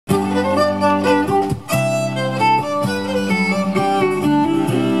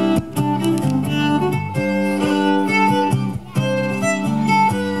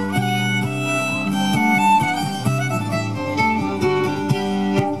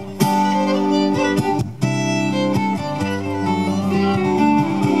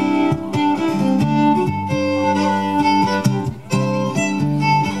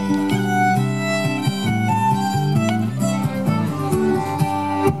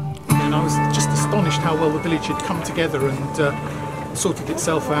how well the village had come together and sorted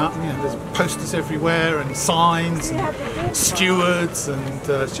itself out. And, you know, there's posters everywhere and signs and stewards, and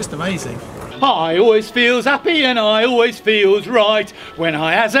it's just amazing. I always feels happy and I always feels right when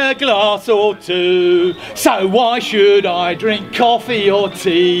I has a glass or two. So why should I drink coffee or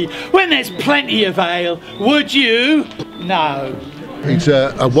tea when there's plenty of ale? Would you? No. It's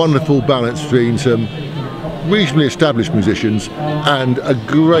a wonderful balance between some reasonably established musicians and a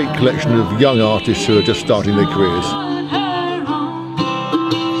great collection of young artists who are just starting their careers.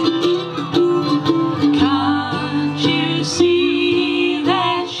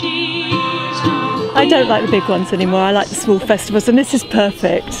 I don't like the big ones anymore, I like the small festivals, and this is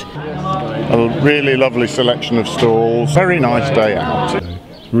perfect. A really lovely selection of stalls, very nice day out.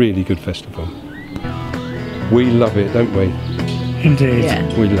 Really good festival. We love it, don't we? Indeed.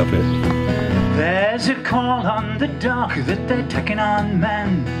 Yeah. We love it. There's a call on the dock that they're taking on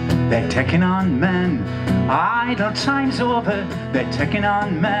men. They're taking on men. Idle time's over, they're taking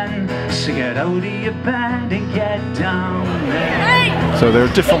on men. So get out of your bed and get down there. So there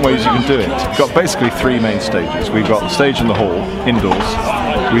are different ways you can do it. We've got basically three main stages. We've got the stage in the hall, indoors.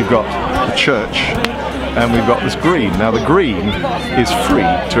 We've got the church, and we've got this green. Now the green is free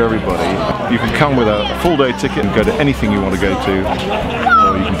to everybody. You can come with a full day ticket and go to anything you want to go to,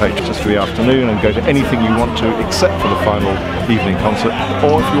 or you can pay just for the afternoon and go to anything you want to except for the final evening concert.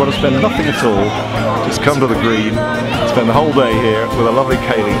 Or if you want to spend nothing at all, just come to the green, spend the whole day here with a lovely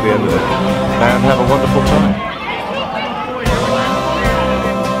ceilidh at the end of it and have a wonderful time.